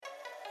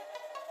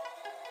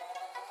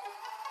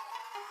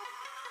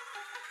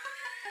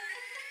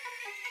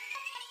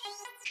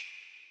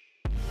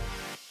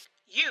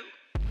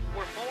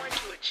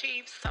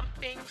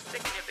something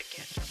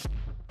significant.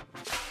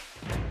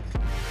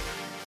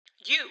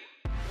 You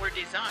were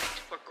designed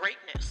for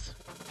greatness.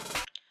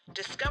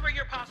 Discover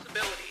your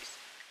possibilities.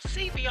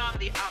 See beyond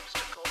the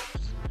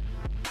obstacles.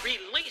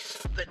 Release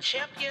the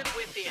champion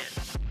within.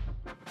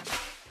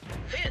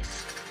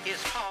 This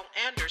is Paul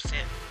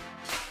Anderson.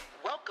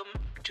 Welcome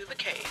to the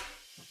cave.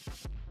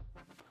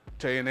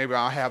 Tell your neighbor,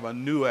 I have a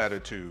new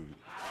attitude.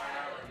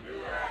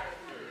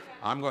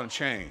 I'm going to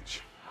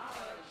change.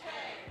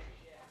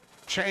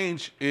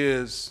 Change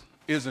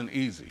isn't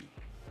easy.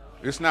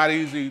 It's not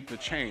easy to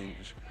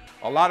change.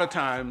 A lot of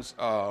times,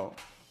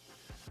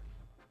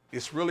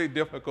 it's really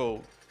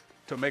difficult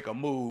to make a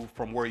move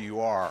from where you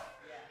are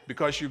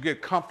because you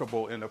get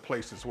comfortable in the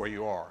places where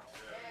you are.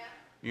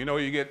 You know,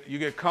 you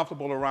get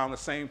comfortable around the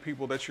same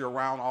people that you're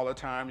around all the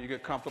time. You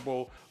get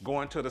comfortable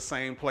going to the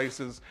same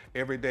places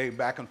every day,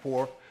 back and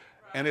forth.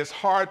 And it's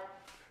hard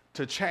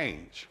to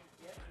change.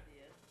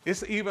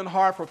 It's even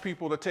hard for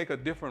people to take a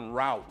different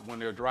route when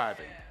they're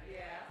driving.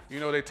 You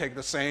know, they take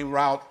the same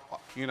route.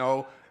 You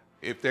know,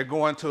 if they're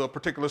going to a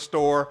particular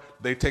store,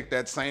 they take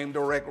that same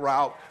direct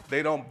route.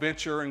 They don't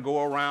venture and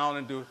go around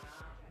and do,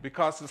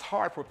 because it's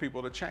hard for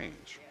people to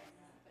change.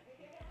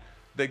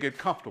 They get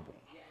comfortable.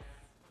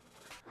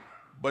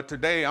 But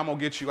today, I'm going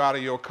to get you out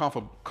of your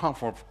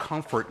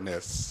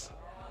comfortness.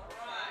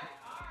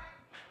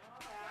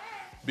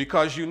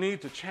 Because you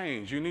need to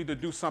change. You need to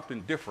do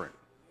something different.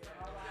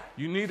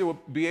 You need to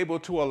be able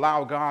to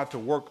allow God to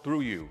work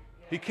through you.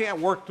 He can't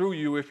work through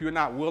you if you're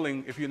not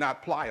willing, if you're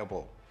not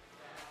pliable,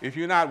 if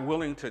you're not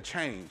willing to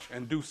change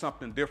and do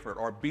something different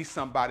or be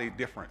somebody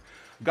different.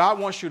 God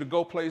wants you to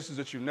go places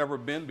that you've never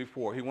been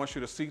before. He wants you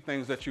to see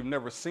things that you've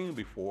never seen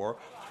before.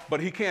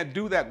 But he can't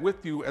do that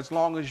with you as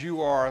long as you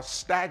are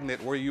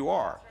stagnant where you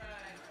are.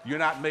 You're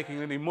not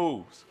making any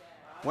moves.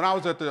 When I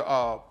was at the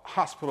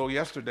hospital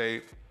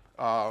yesterday,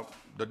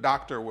 the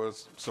doctor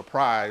was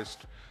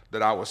surprised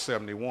that I was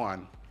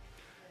 71.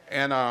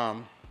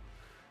 And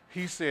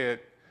he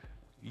said,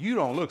 "You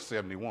don't look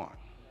 71.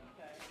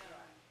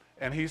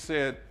 And he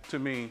said to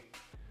me,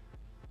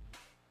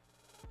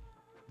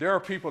 "There are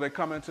people that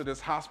come into this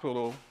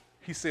hospital,"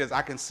 he says,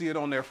 "I can see it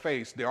on their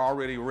face. They're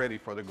already ready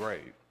for the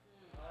grave."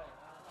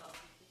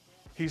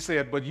 He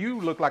said, "But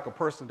you look like a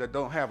person that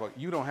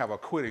you don't have a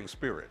quitting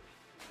spirit.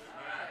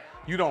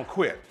 You don't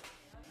quit."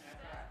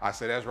 I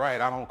said, "That's right,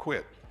 I don't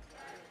quit.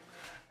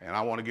 And I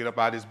want to get up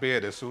out of this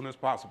bed as soon as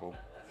possible."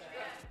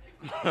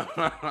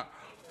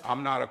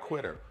 I'm not a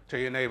quitter. Tell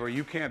your neighbor,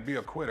 you can't be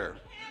a quitter.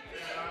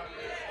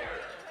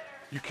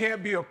 You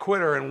can't be a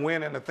quitter and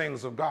win in the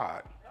things of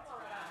God.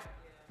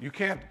 You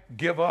can't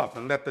give up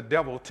and let the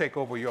devil take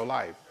over your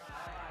life.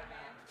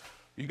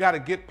 You got to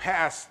get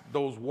past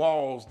those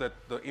walls that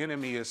the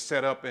enemy has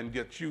set up and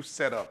get you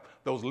set up,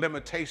 those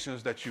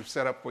limitations that you've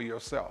set up for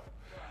yourself.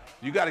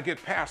 You got to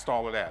get past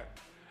all of that.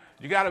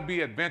 You got to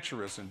be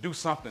adventurous and do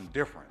something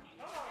different.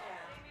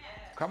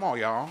 Come on,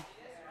 y'all.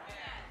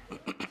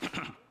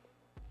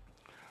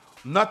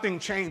 Nothing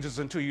changes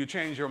until you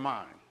change your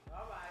mind.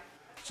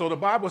 So the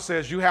Bible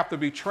says you have to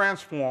be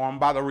transformed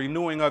by the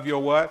renewing of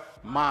your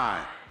what?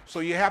 Mind. So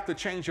you have to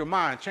change your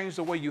mind, change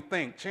the way you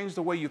think. Change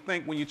the way you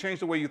think. When you change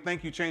the way you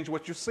think, you change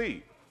what you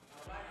see.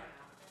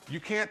 You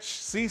can't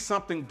see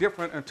something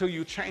different until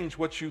you change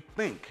what you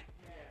think.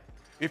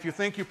 If you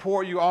think you're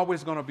poor, you're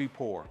always going to be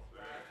poor.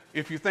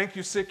 If you think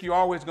you're sick, you're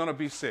always going to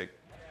be sick.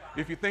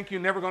 If you think you're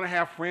never going to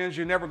have friends,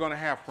 you're never going to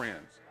have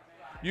friends.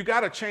 You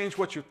got to change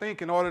what you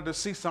think in order to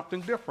see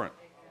something different.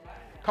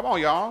 Come on,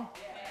 y'all.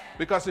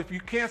 Because if you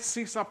can't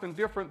see something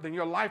different, then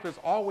your life is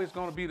always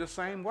going to be the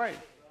same way.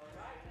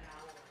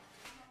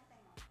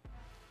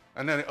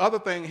 And then the other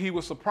thing he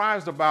was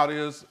surprised about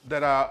is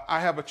that I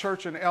have a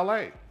church in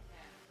L.A.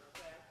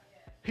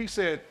 He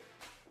said,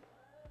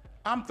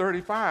 "I'm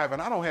 35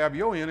 and I don't have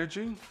your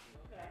energy.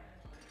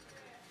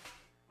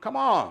 Come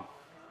on."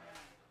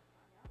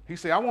 He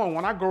said,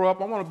 when I grow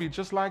up, I want to be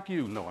just like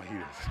you." No, he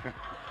is.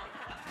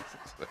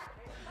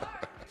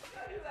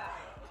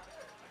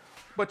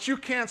 But you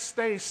can't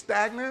stay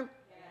stagnant.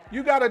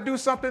 You got to do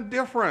something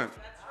different.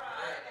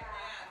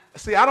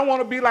 See, I don't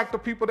want to be like the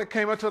people that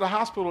came into the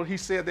hospital. He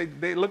said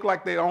they look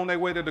like they're on their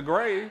way to the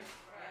grave.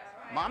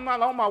 I'm not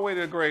on my way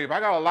to the grave. I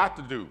got a lot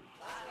to do.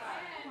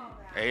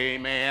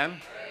 Amen.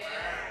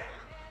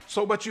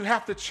 So, but you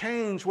have to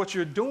change what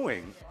you're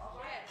doing.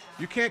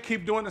 You can't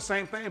keep doing the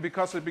same thing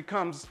because it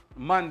becomes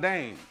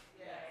mundane.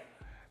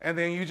 And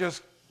then you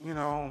just,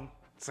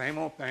 same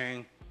old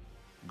thing.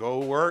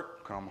 Go to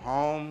work, come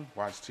home,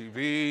 watch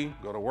TV.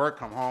 Go to work,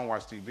 come home,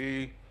 watch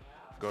TV.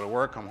 Go to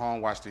work, come home,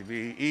 watch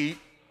TV. Eat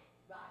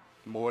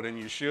more than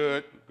you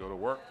should. Go to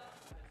work.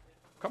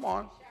 Come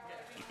on.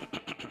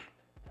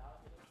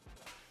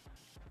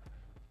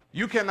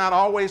 You cannot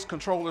always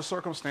control the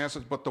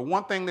circumstances, but the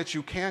one thing that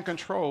you can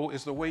control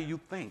is the way you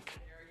think.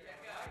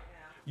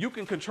 You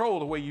can control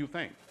the way you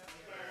think.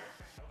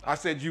 I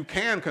said you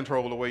can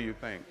control the way you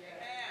think.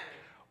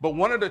 But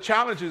one of the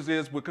challenges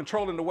is with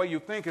controlling the way you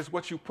think is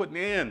what you're putting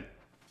in.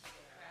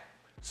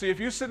 See, if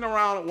you're sitting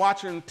around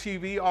watching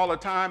TV all the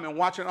time and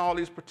watching all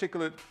these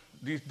particular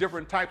these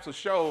different types of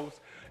shows,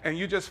 and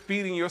you're just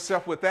feeding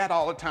yourself with that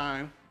all the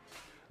time,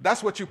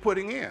 that's what you're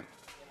putting in.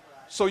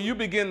 So you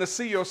begin to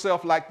see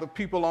yourself like the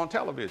people on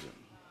television.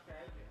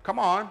 Come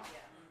on.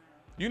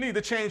 You need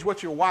to change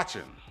what you're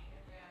watching.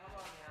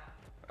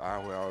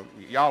 Well,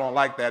 y'all don't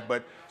like that,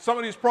 but some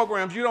of these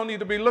programs you don't need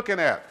to be looking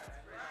at.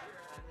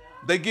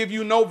 They give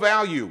you no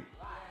value.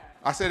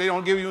 I said they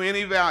don't give you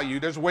any value.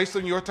 They're just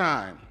wasting your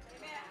time.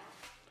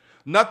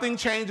 Nothing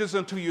changes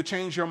until you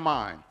change your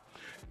mind.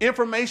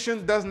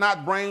 Information does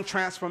not bring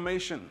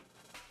transformation.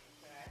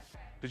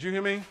 Did you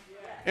hear me?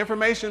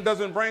 Information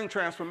doesn't bring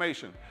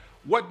transformation.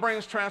 What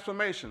brings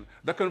transformation?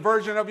 The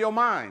conversion of your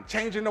mind,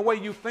 changing the way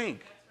you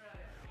think.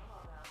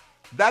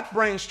 That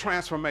brings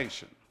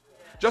transformation.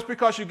 Just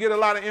because you get a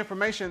lot of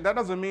information, that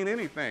doesn't mean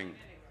anything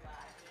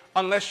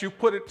unless you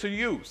put it to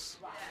use.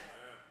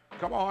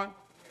 Come on.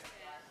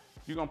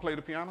 You gonna play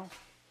the piano?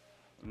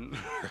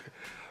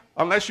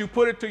 Unless you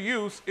put it to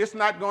use, it's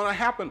not gonna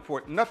happen for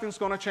it. Nothing's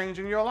gonna change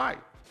in your life.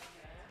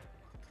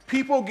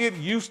 People get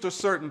used to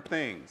certain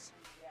things.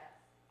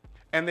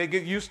 And they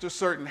get used to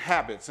certain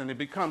habits, and it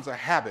becomes a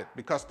habit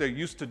because they're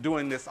used to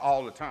doing this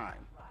all the time.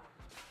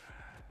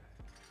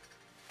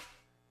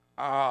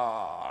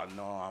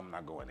 No, I'm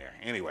not going there.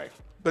 Anyway,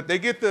 but they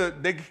get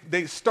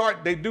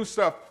they do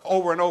stuff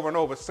over and over and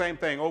over, same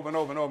thing over and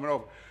over and over and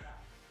over.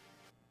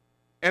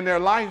 And their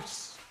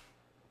lives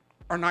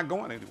are not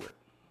going anywhere.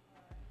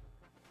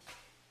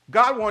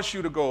 God wants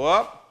you to go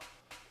up,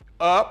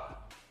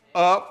 up,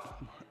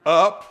 up,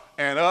 up,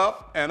 and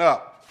up, and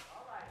up.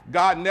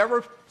 God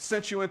never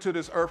sent you into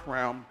this earth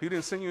realm. He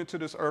didn't send you into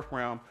this earth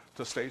realm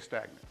to stay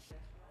stagnant.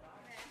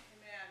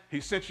 He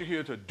sent you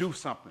here to do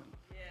something,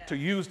 to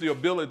use the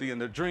ability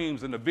and the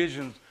dreams and the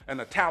visions and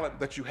the talent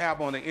that you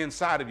have on the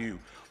inside of you.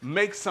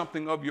 Make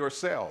something of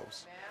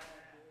yourselves.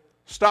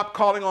 Stop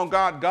calling on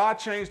God. God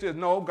changed it.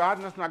 No,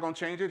 God is not going to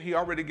change it. He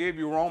already gave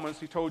you Romans.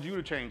 He told you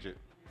to change it.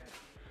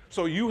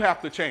 So you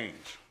have to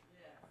change.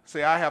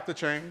 Say, I have to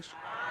change.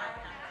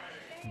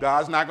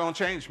 God's not going to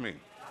change me.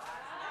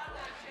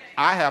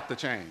 I have to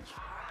change.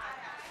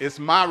 It's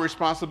my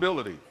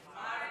responsibility.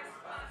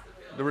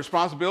 The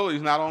responsibility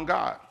is not on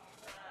God.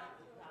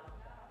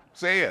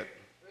 Say it.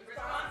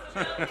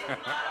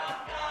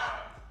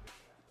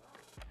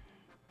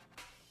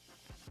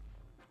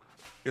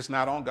 It's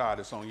not on God,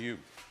 it's on you.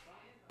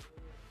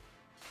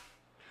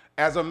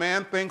 As a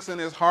man thinks in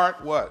his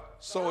heart, what?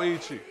 So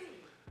is he.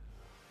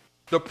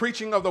 The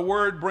preaching of the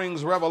word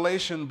brings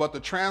revelation, but the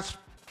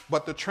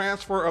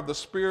transfer of the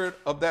spirit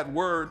of that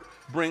word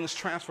brings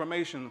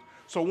transformation.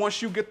 So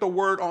once you get the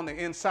word on the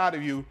inside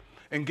of you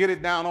and get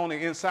it down on the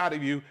inside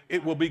of you,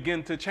 it will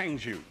begin to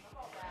change you.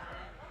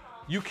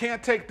 You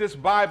can't take this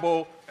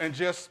Bible and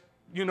just,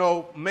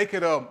 make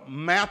it a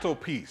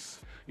mantelpiece,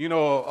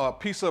 a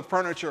piece of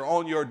furniture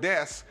on your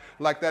desk,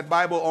 like that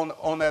Bible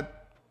on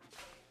that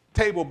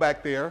table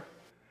back there.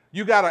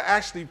 You got to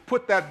actually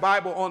put that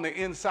Bible on the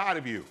inside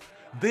of you.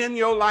 Then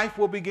your life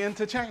will begin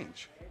to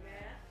change.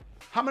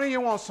 How many of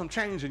you want some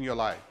change in your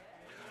life?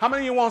 How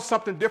many of you want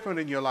something different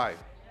in your life?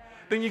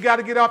 Then you got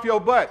to get off your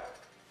butt.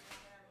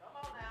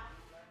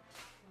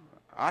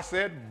 I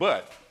said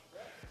butt.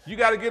 You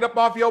got to get up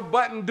off your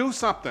butt and do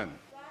something.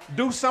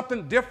 Do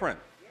something different.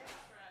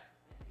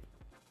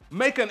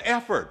 Make an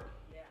effort.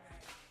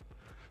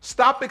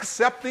 Stop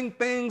accepting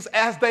things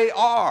as they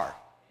are.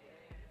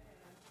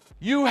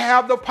 You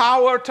have the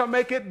power to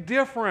make it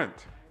different.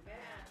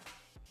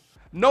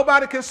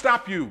 Nobody can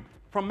stop you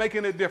from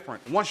making it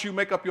different once you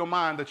make up your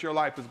mind that your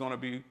life is going to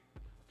be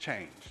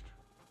changed.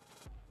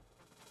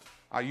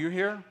 Are you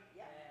here?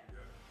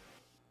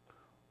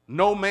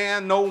 No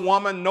man, no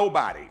woman,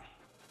 nobody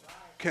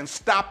can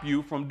stop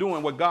you from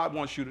doing what God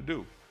wants you to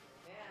do.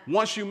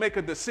 Once you make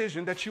a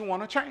decision that you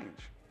want to change.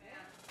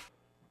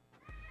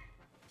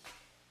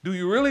 Do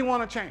you really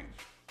want to change?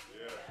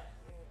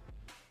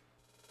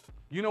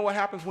 You know what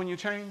happens when you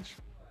change?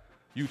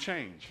 You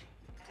change.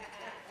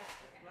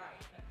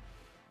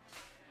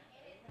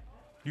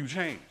 You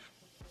change.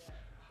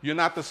 You're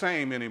not the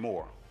same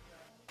anymore.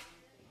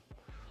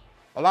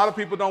 A lot of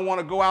people don't want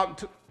to go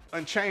out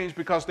and change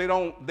because they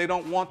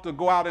don't want to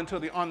go out into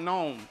the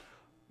unknown.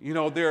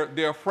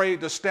 They're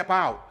afraid to step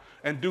out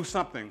and do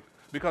something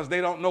because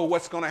they don't know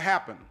what's going to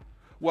happen.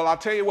 Well, I'll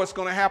tell you what's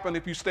going to happen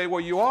if you stay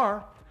where you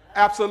are.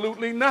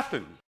 Absolutely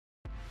nothing.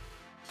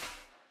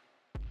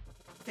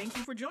 Thank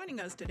you for joining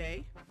us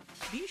today.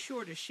 Be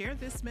sure to share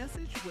this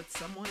message with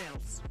someone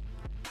else.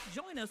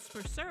 Join us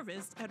for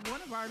service at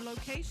one of our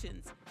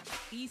locations,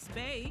 East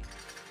Bay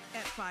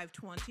at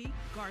 520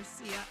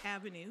 Garcia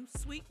Avenue,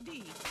 Suite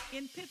D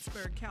in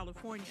Pittsburgh,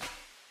 California.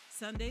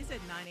 Sundays at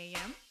 9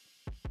 a.m.,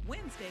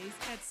 Wednesdays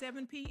at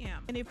 7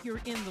 p.m. And if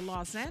you're in the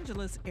Los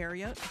Angeles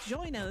area,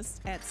 join us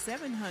at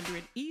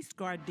 700 East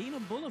Gardena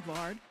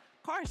Boulevard,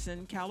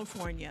 Carson,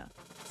 California,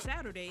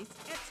 Saturdays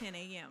at 10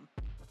 a.m.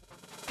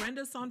 Friend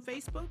us on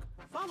Facebook,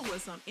 follow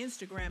us on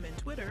Instagram and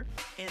Twitter,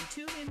 and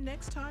tune in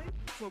next time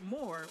for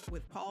more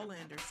with Paul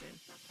Anderson.